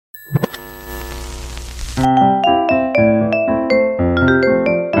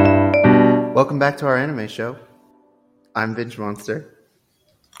Welcome back to our anime show. I'm Vince Monster.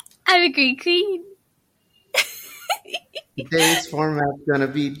 I'm a green queen. Today's format's gonna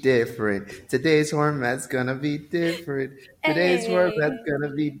be different. Today's format's gonna be different. Today's format's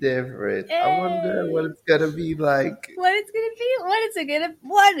gonna be different. I wonder what it's gonna be like. What is it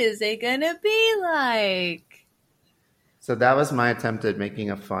gonna be like? So that was my attempt at making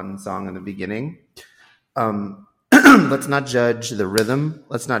a fun song in the beginning. Let's not judge the rhythm.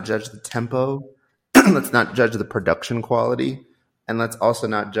 Let's not judge the tempo. Let's not judge the production quality. And let's also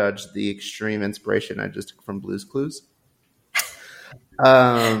not judge the extreme inspiration I just took from Blue's Clues.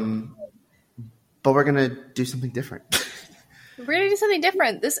 But we're going to do something different. We're going to do something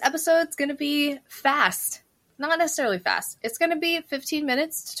different. This episode's going to be fast. Not necessarily fast. It's going to be 15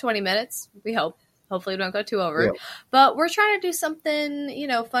 minutes to 20 minutes, we hope. Hopefully we don't go too over. Yeah. But we're trying to do something,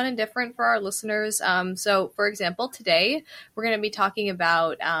 fun and different for our listeners. So, for example, today we're going to be talking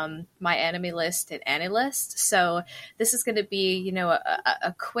about my anime list and AniList. So this is going to be,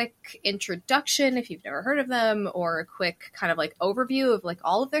 a quick introduction if you've never heard of them, or a quick kind of like overview of like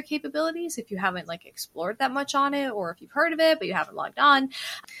all of their capabilities if you haven't like explored that much on it, or if you've heard of it but you haven't logged on.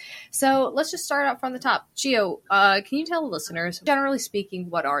 So let's just start out from the top. Gio, can you tell the listeners, generally speaking,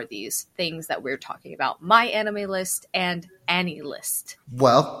 what are these things that we're talking about? My anime list and AniList.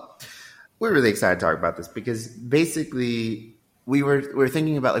 Well, we're really excited to talk about this because basically we were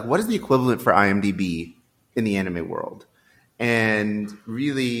thinking about like what is the equivalent for IMDB in the anime world. And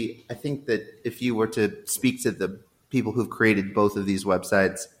really, I think that if you were to speak to the people who've created both of these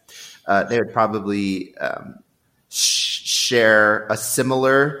websites, they would probably share a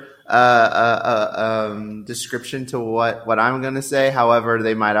similar description to what I'm going to say. However,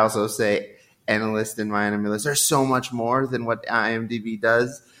 they might also say AniList and my anime list are so much more than what IMDb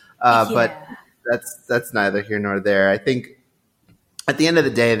does. But that's neither here nor there. I think at the end of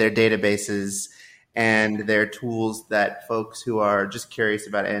the day, they're databases and they're tools that folks who are just curious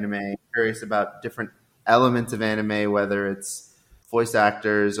about anime, curious about different elements of anime, whether it's voice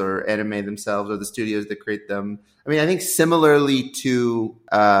actors or anime themselves or the studios that create them. I mean, I think similarly to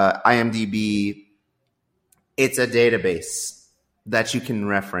IMDb, it's a database that you can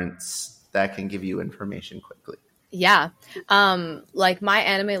reference that can give you information quickly. Yeah. Like my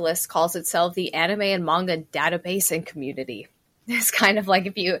anime list calls itself the anime and manga database and community. It's kind of like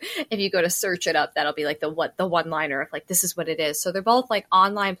if you go to search it up, that'll be like the one-liner of like, this is what it is. So they're both like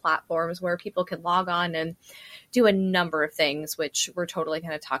online platforms where people can log on and do a number of things, which we're totally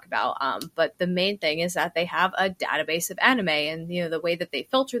going to talk about. But the main thing is that they have a database of anime, and the way that they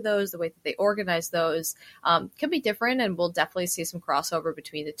filter those, the way that they organize those can be different, and we'll definitely see some crossover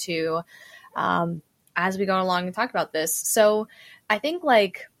between the two as we go along and talk about this. So I think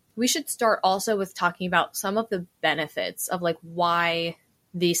like we should start also with talking about some of the benefits of like why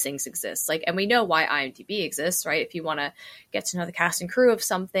these things exist. Like, and we know why IMDb exists, right? If you want to get to know the cast and crew of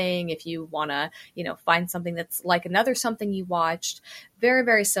something, if you want to, find something that's like another something you watched, very,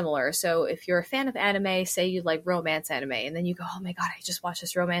 very similar. So if you're a fan of anime, say you like romance anime, and then you go, oh my God, I just watched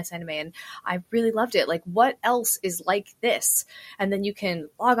this romance anime and I really loved it. Like, what else is like this? And then you can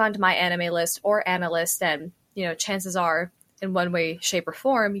log on to my anime list or AniList, and, chances are, in one way, shape, or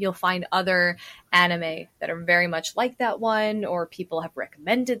form, you'll find other anime that are very much like that one, or people have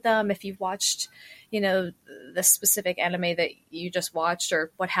recommended them if you've watched, the specific anime that you just watched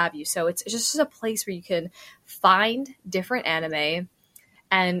or what have you. So it's just a place where you can find different anime.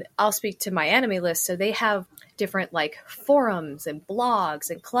 And I'll speak to my anime list. So they have different like forums and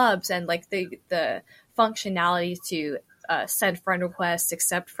blogs and clubs, and like the functionality to send friend requests,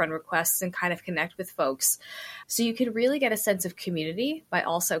 accept friend requests, and kind of connect with folks. So you can really get a sense of community by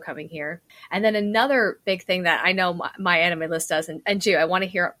also coming here. And then another big thing that I know my anime list does, and Gio, I want to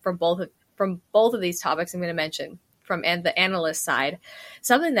hear from both of these topics I'm going to mention from the AniList side.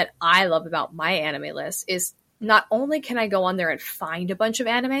 Something that I love about my anime list is not only can I go on there and find a bunch of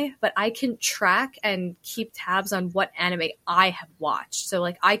anime, but I can track and keep tabs on what anime I have watched. So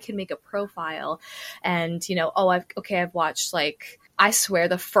like I can make a profile and, I've watched like, I swear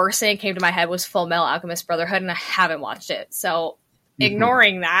the first thing that came to my head was Full Metal Alchemist Brotherhood, and I haven't watched it. So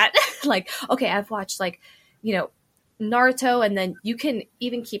ignoring that, like, okay, I've watched like, Naruto, and then you can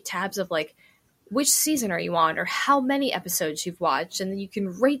even keep tabs of like, which season are you on, or how many episodes you've watched, and then you can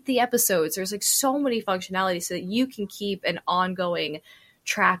rate the episodes. There's like so many functionalities so that you can keep an ongoing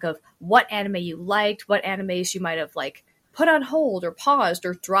track of what anime you liked, what animes you might have like put on hold or paused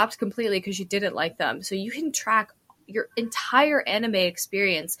or dropped completely because you didn't like them. So you can track your entire anime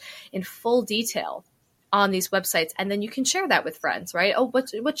experience in full detail on these websites, and then you can share that with friends, right? Oh,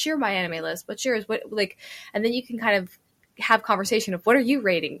 what's your my anime list? What's yours? And then you can kind of have conversation of what are you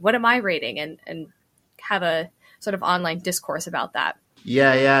rating? What am I rating? And have a sort of online discourse about that.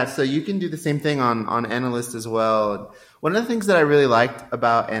 Yeah. So you can do the same thing on AniList as well. One of the things that I really liked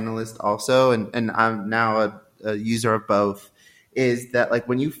about AniList also, and I'm now a user of both, is that like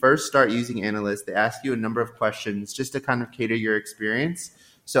when you first start using AniList, they ask you a number of questions just to kind of cater your experience.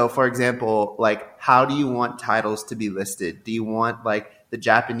 So for example, like how do you want titles to be listed? Do you want like the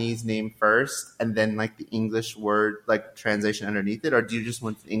Japanese name first and then like the English word like translation underneath it? Or do you just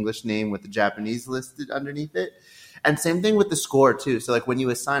want the English name with the Japanese listed underneath it? And same thing with the score too. So like when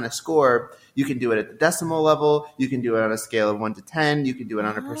you assign a score, you can do it at the decimal level. You can do it on a scale of 1 to 10. You can do it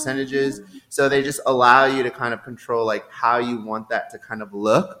on a percentages. So they just allow you to kind of control like how you want that to kind of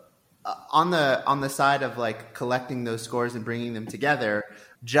look. On the side of like collecting those scores and bringing them together,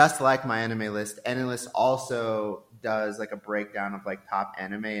 just like my anime list, AniList also does like a breakdown of like top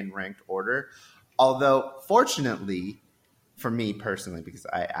anime in ranked order. Although fortunately, for me personally, because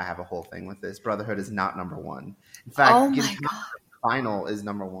I have a whole thing with this, Brotherhood is not number one. In fact, Gintama Final is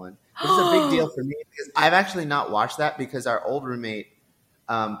number one. This is a big deal for me because I've actually not watched that because our old roommate,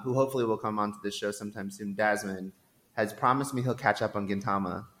 who hopefully will come onto this show sometime soon, Dasmond, has promised me he'll catch up on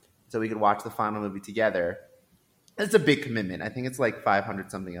Gintama so we could watch the final movie together. It's a big commitment. I think it's like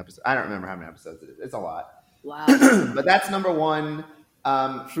 500 something episodes. I don't remember how many episodes it is. It's a lot. Wow. But that's number one.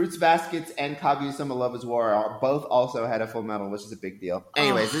 Fruits Baskets and Kaguya-sama Love is War are both also ahead of Full Metal, which is a big deal.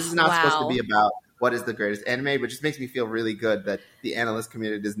 Anyways, this is not supposed to be about what is the greatest anime, but just makes me feel really good that the analyst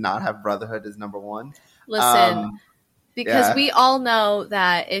community does not have Brotherhood as number one. Listen, because we all know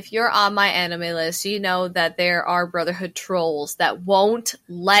that if you're on my anime list, you know that there are Brotherhood trolls that won't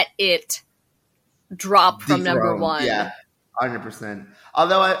let it drop from number one. Yeah, 100%.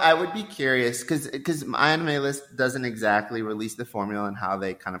 Although I would be curious because my anime list doesn't exactly release the formula and how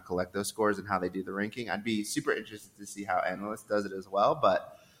they kind of collect those scores and how they do the ranking. I'd be super interested to see how AniList does it as well.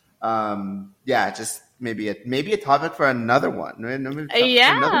 But just maybe a topic for another one. Another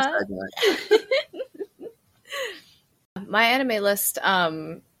my anime list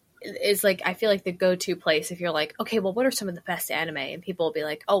is like, I feel like the go-to place if you're like, okay, well, what are some of the best anime? And people will be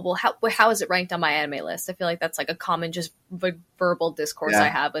like, oh, well, how is it ranked on my anime list? I feel like that's like a common just verbal discourse I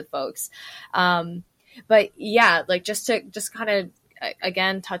have with folks. But yeah, like just kind of,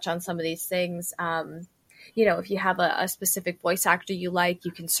 again, touch on some of these things. If you have a specific voice actor you like,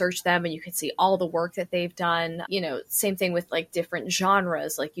 you can search them and you can see all the work that they've done. Same thing with like different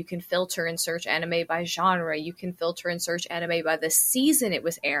genres. Like you can filter and search anime by genre. You can filter and search anime by the season it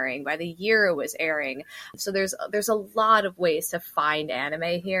was airing, by the year it was airing. So there's a lot of ways to find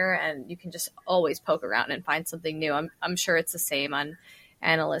anime here, and you can just always poke around and find something new. I'm sure it's the same on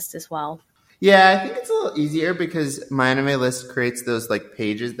AniList as well. Yeah, I think it's a little easier because my anime list creates those like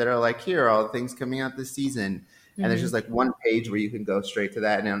pages that are like, here are all the things coming out this season. And there's just like one page where you can go straight to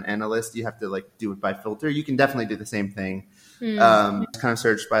that. And on AniList, you have to like do it by filter. You can definitely do the same thing. Kind of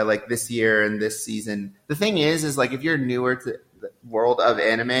search by like this year and this season. The thing is like if you're newer to the world of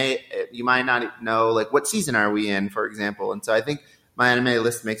anime, you might not know like what season are we in, for example. And so I think my anime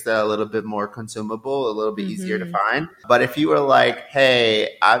list makes that a little bit more consumable, a little bit easier to find. But if you were like,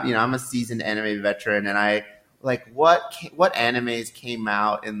 hey, I'm a seasoned anime veteran, and I like what animes came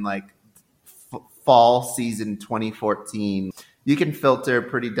out in like fall season 2014, you can filter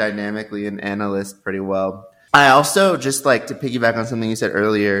pretty dynamically in AniList pretty well. I also, just like to piggyback on something you said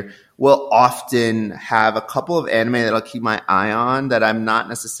earlier, will often have a couple of anime that I'll keep my eye on that I'm not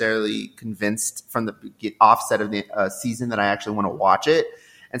necessarily convinced from the offset of the season that I actually want to watch it.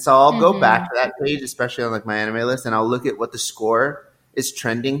 And so I'll go back to that page, especially on like my anime list, and I'll look at what the score is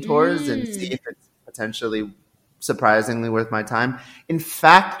trending towards and see if it's potentially surprisingly worth my time. In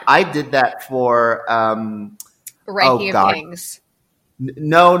fact, I did that for Ranking of Kings.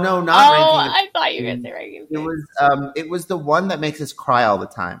 No, not Ranking. I thought you were going to say Ranking of Kings. It was the one that makes us cry all the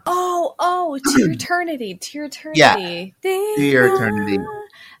time. Oh, To Your Eternity. To Your Eternity. Yeah, To Your Eternity.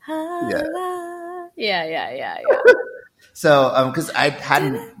 Yeah. So, because I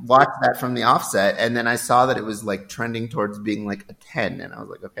hadn't watched that from the offset, and then I saw that it was like trending towards being like a 10, and I was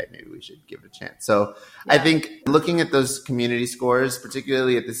like, okay, maybe we should give it a chance. So, I think looking at those community scores,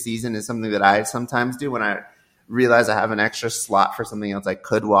 particularly at the season, is something that I sometimes do when I realize I have an extra slot for something else I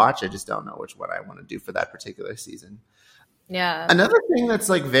could watch. I just don't know which one I want to do for that particular season. Yeah. Another thing that's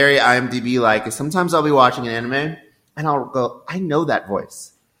like very IMDb-like is sometimes I'll be watching an anime, and I'll go, I know that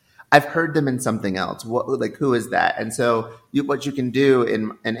voice. I've heard them in something else. Who is that? And so what you can do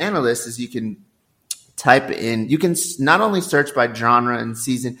in an AniList is you can type in, you can not only search by genre and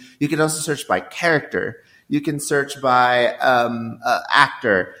season, you can also search by character. You can search by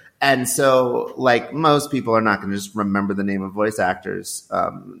actor. And so, like, most people are not going to just remember the name of voice actors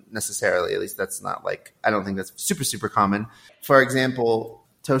necessarily. At least that's not like, I don't think that's super, super common. For example,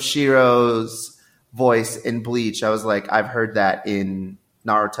 Toshiro's voice in Bleach, I was like, I've heard that in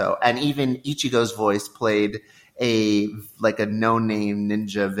Naruto. And even Ichigo's voice played a no-name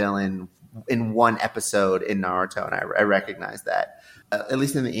ninja villain in one episode in Naruto, and I recognize that. At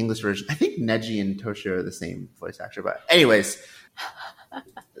least in the English version. I think Neji and Toshiro are the same voice actor. But anyways,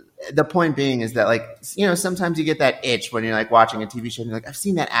 the point being is that, like, you know, sometimes you get that itch when you're like watching a TV show and you're like, I've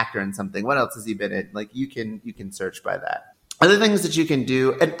seen that actor in something. What else has he been in? Like, you can search by that. Other things that you can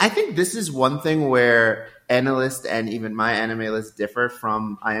do, and I think this is one thing where AniList and even my anime list differ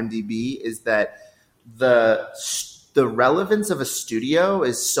from IMDb, is that the relevance of a studio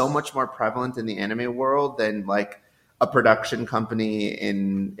is so much more prevalent in the anime world than like a production company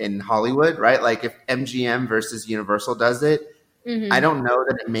in Hollywood, right? Like if MGM versus Universal does it, I don't know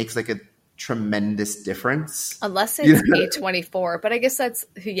that it makes like a tremendous difference. Unless it's A24, but I guess that's,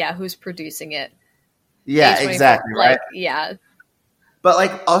 who's producing it. Yeah, A24, exactly, right? Like, yeah. But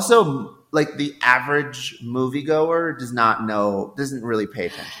like also like the average moviegoer doesn't really pay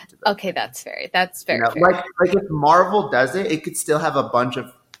attention to that. Okay, that's very fair. Like if Marvel does it, it could still have a bunch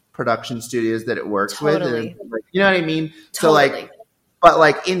of production studios that it works with. And, like, you know what I mean? Totally. So like, but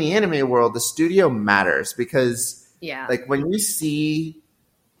like in the anime world, the studio matters because like when you see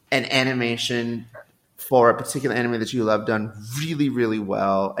an animation for a particular anime that you love done really, really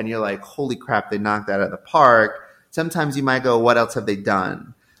well, and you're like, holy crap, they knocked that out of the park. Sometimes you might go, what else have they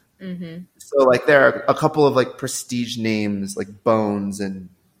done? Mm-hmm. So like there are a couple of like prestige names like Bones and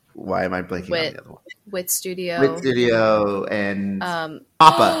why am I blanking on the other one? Wit Studio and Mappa.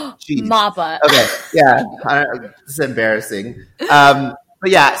 Mappa. Okay, yeah, this is embarrassing. But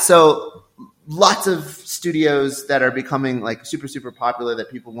yeah, so lots of studios that are becoming like super, super popular that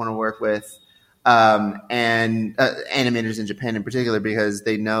people want to work with, and animators in Japan in particular, because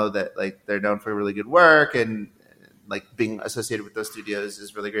they know that like they're known for really good work, and like being associated with those studios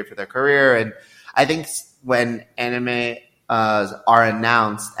is really great for their career. And I think when anime are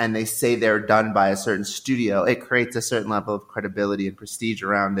announced and they say they're done by a certain studio, it creates a certain level of credibility and prestige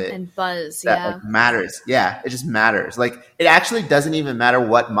around it. And buzz, that like, matters. Yeah, it just matters. Like, it actually doesn't even matter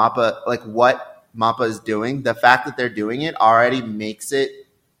what Mappa is doing. The fact that they're doing it already makes it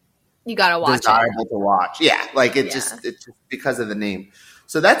you gotta watch desirable to watch. Yeah, like it's just because of the name.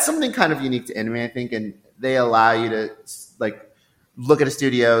 So that's something kind of unique to anime, I think, and they allow you to like look at a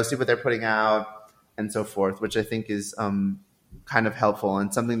studio, see what they're putting out, and so forth, which I think is kind of helpful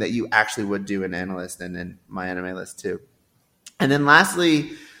and something that you actually would do in AniList and in my anime list too. And then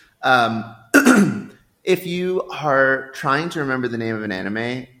lastly, if you are trying to remember the name of an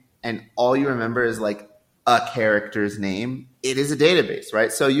anime and all you remember is like a character's name, it is a database,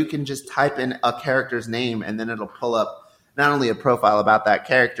 right? So you can just type in a character's name and then it'll pull up not only a profile about that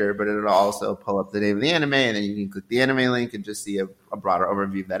character, but it'll also pull up the name of the anime, and then you can click the anime link and just see a broader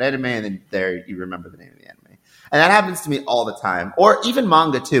overview of that anime, and then there you remember the name of the anime. And that happens to me all the time, or even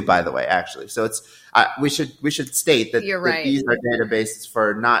manga too, by the way, actually. So it's we should state that, that these are databases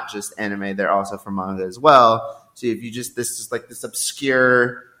for not just anime; they're also for manga as well. So if you just this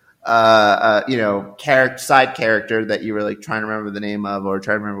obscure side character that you were like trying to remember the name of, or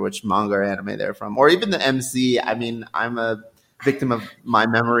trying to remember which manga or anime they're from, or even the MC. I mean, I'm a victim of my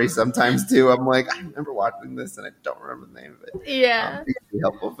memory sometimes too. I'm like, I remember watching this and I don't remember the name of it. Yeah. It's really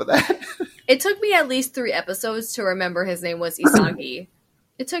helpful for that. It took me at least 3 episodes to remember his name was Isagi.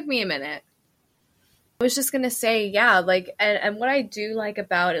 It took me a minute. I was just going to say, yeah, like, and what I do like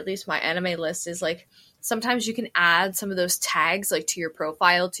about at least my anime list is like, sometimes you can add some of those tags like to your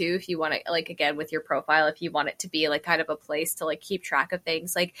profile too, if you want to, like, again, with your profile, if you want it to be like kind of a place to like keep track of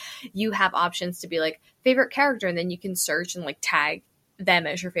things, like you have options to be like favorite character, and then you can search and like tag them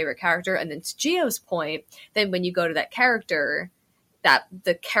as your favorite character. And then to Gio's point, then when you go to that character, that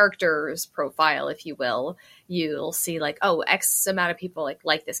the character's profile, if you will, you'll see like, oh, X amount of people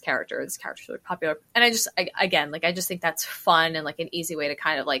like this character. This character's really popular. And I just think that's fun and like an easy way to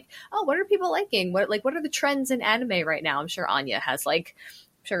kind of like, oh, what are people liking? What are the trends in anime right now? I'm sure Anya has I'm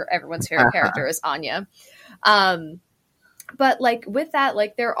sure everyone's favorite character is Anya. But like with that,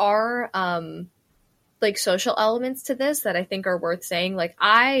 like there are like social elements to this that I think are worth saying. Like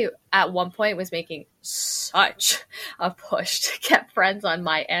I, at one point, was making such a push to get friends on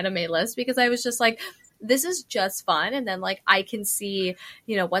my anime list because I was just like, this is just fun. And then like I can see,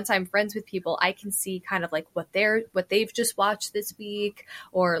 you know, once I'm friends with people, I can see kind of like what they've just watched this week,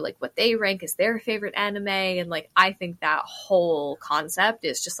 or like what they rank as their favorite anime. And like I think that whole concept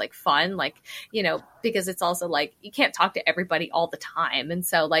is just like fun, like, you know, because it's also like you can't talk to everybody all the time. And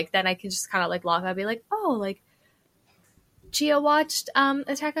so like then I can just kind of like log out and be like, oh, like Gia watched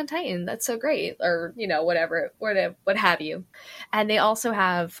Attack on Titan. That's so great. Or, you know, whatever, what have you. And they also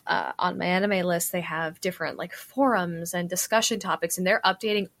have, on my anime list, they have different like forums and discussion topics, and they're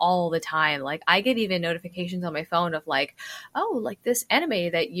updating all the time. Like I get even notifications on my phone of like, oh, like this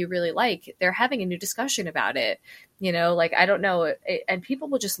anime that you really like, they're having a new discussion about it. You know, like, I don't know. And people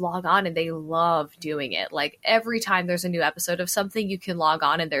will just log on and they love doing it. Like every time there's a new episode of something, you can log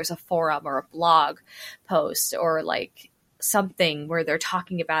on and there's a forum or a blog post or like something where they're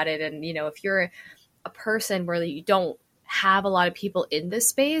talking about it. And, you know, if you're a person where you don't have a lot of people in this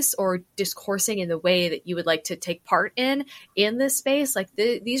space or discoursing in the way that you would like to take part in this space, like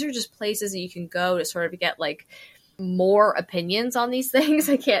these are just places that you can go to sort of get like more opinions on these things.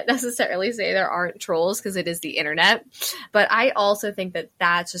 I can't necessarily say there aren't trolls because it is the internet, but I also think that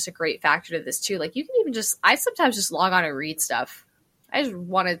that's just a great factor to this too. Like you can even I sometimes just log on and read stuff. I just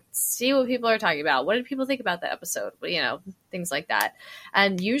want to see what people are talking about. What did people think about the episode? You know, things like that.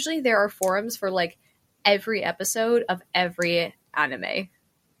 And usually there are forums for like every episode of every anime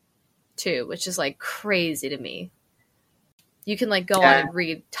too, which is like crazy to me. You can like go on and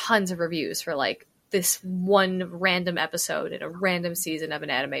read tons of reviews for like this one random episode in a random season of an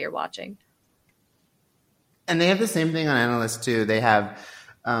anime you're watching. And they have the same thing on AniList too. They have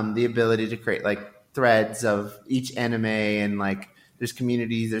the ability to create like threads of each anime, and like there's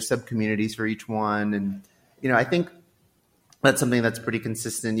communities, there's sub-communities for each one. And, you know, I think that's something that's pretty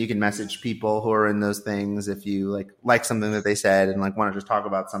consistent. You can message people who are in those things if you like something that they said and like want to just talk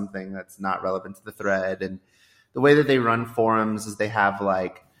about something that's not relevant to the thread. And the way that they run forums is they have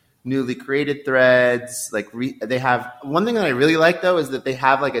like newly created threads. Like they have one thing that I really like though is that they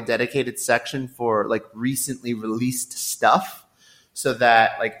have like a dedicated section for like recently released stuff, so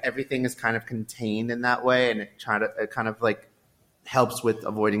that like everything is kind of contained in that way, and it kind of like helps with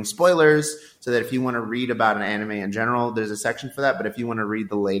avoiding spoilers, so that if you want to read about an anime in general, there's a section for that. But if you want to read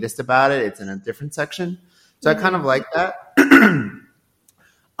the latest about it, it's in a different section. So I kind of like that.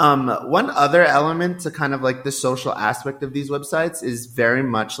 One other element to kind of like the social aspect of these websites is very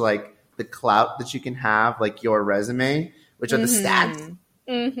much like the clout that you can have, like your resume, which are the stats.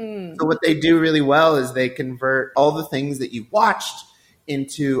 Mm-hmm. So what they do really well is they convert all the things that you've watched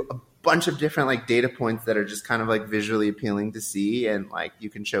into a bunch of different like data points that are just kind of like visually appealing to see. And like you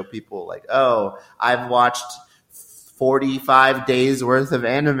can show people like, oh, I've watched 45 days worth of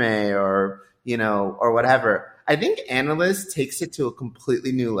anime, or, you know, or whatever. I think AniList takes it to a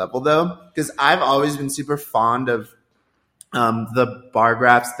completely new level though, because I've always been super fond of the bar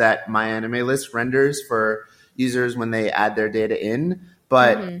graphs that my anime list renders for users when they add their data in.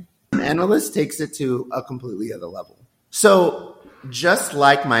 But AniList takes it to a completely other level. So just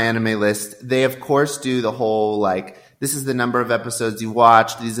like my anime list, they of course do the whole like, this is the number of episodes you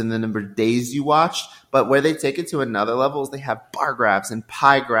watched, these are the number of days you watched. But where they take it to another level is they have bar graphs and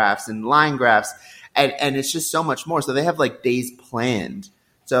pie graphs and line graphs, and it's just so much more. So they have like days planned.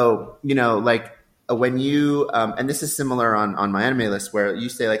 So, you know, like when you and this is similar on my anime list, where you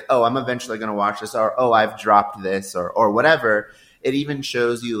say like, oh, I'm eventually going to watch this, or oh, I've dropped this, or whatever. It even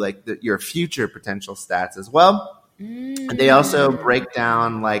shows you like your future potential stats as well. And they also break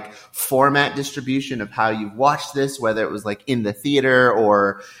down like format distribution of how you've watched this, whether it was like in the theater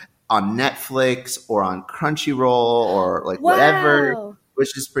or on Netflix or on Crunchyroll or like whatever,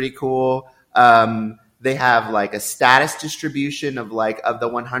 which is pretty cool. They have like a status distribution of like of the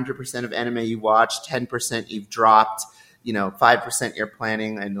 100% of anime you watched, 10% you've dropped, you know, 5% you're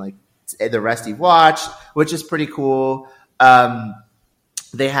planning, and like the rest you've watched, which is pretty cool.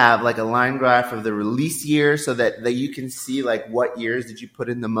 They have like a line graph of the release year, so that you can see like what years did you put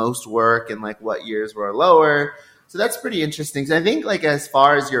in the most work and like what years were lower. So that's pretty interesting. So I think like as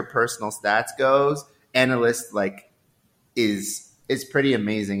far as your personal stats goes, AniList like is pretty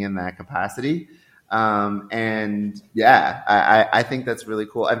amazing in that capacity. And yeah, I think that's really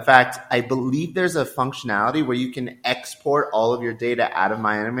cool. In fact, I believe there's a functionality where you can export all of your data out of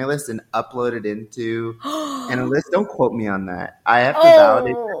my anime list and upload it into AniList. Don't quote me on that. I have to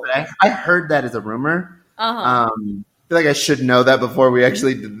validate that. But I heard that as a rumor. I feel like I should know that before we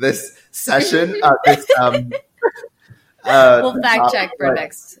actually did this session. We'll fact check for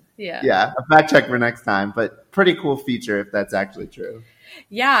next. Yeah, a fact check for next time. But pretty cool feature if that's actually true.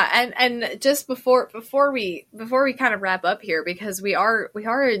 Yeah, and just before we kind of wrap up here, because we are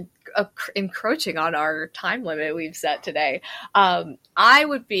encroaching on our time limit we've set today. I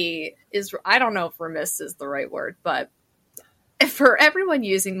would be is I don't know if remiss is the right word, but for everyone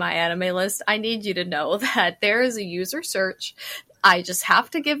using my anime list, I need you to know that there is a user search. I just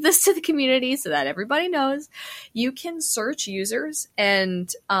have to give this to the community so that everybody knows. You can search users,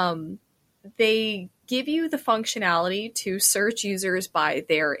 and they give you the functionality to search users by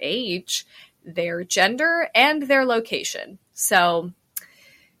their age, their gender, and their location. So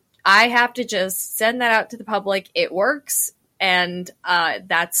I have to just send that out to the public. It works. And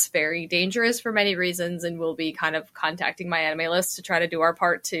that's very dangerous for many reasons, and we'll be kind of contacting my anime list to try to do our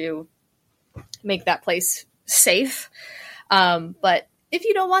part to make that place safe. But if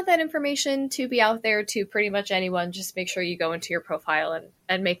you don't want that information to be out there to pretty much anyone, just make sure you go into your profile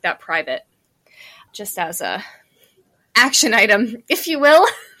and make that private, just as a action item, if you will,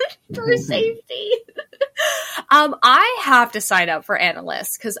 for safety. I have to sign up for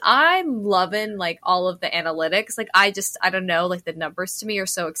AniList because I'm loving like all of the analytics. Like I don't know, like the numbers to me are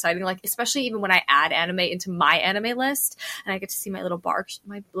so exciting. Like especially even when I add anime into my anime list and I get to see my little bar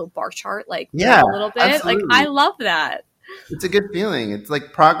chart, like a little bit. Absolutely. Like I love that. It's a good feeling. It's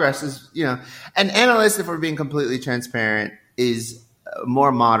like progress is, and AniList, if we're being completely transparent, is a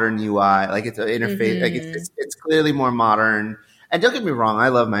more modern UI. Like it's an interface, like it's clearly more modern. And don't get me wrong, I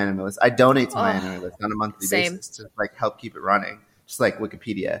love my anime list. I donate to my anime list on a monthly basis to like help keep it running, just like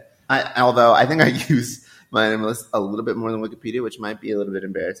Wikipedia. Although I think I use my anime list a little bit more than Wikipedia, which might be a little bit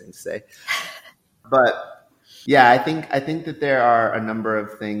embarrassing to say. But yeah, I think that there are a number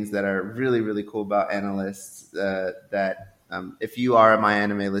of things that are really, really cool about AniList that if you are a My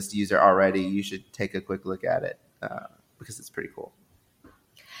Anime List user already, you should take a quick look at it because it's pretty cool.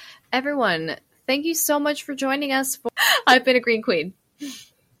 Everyone, thank you so much for joining us. I've been a Green Queen.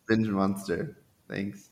 Binge Monster. Thanks.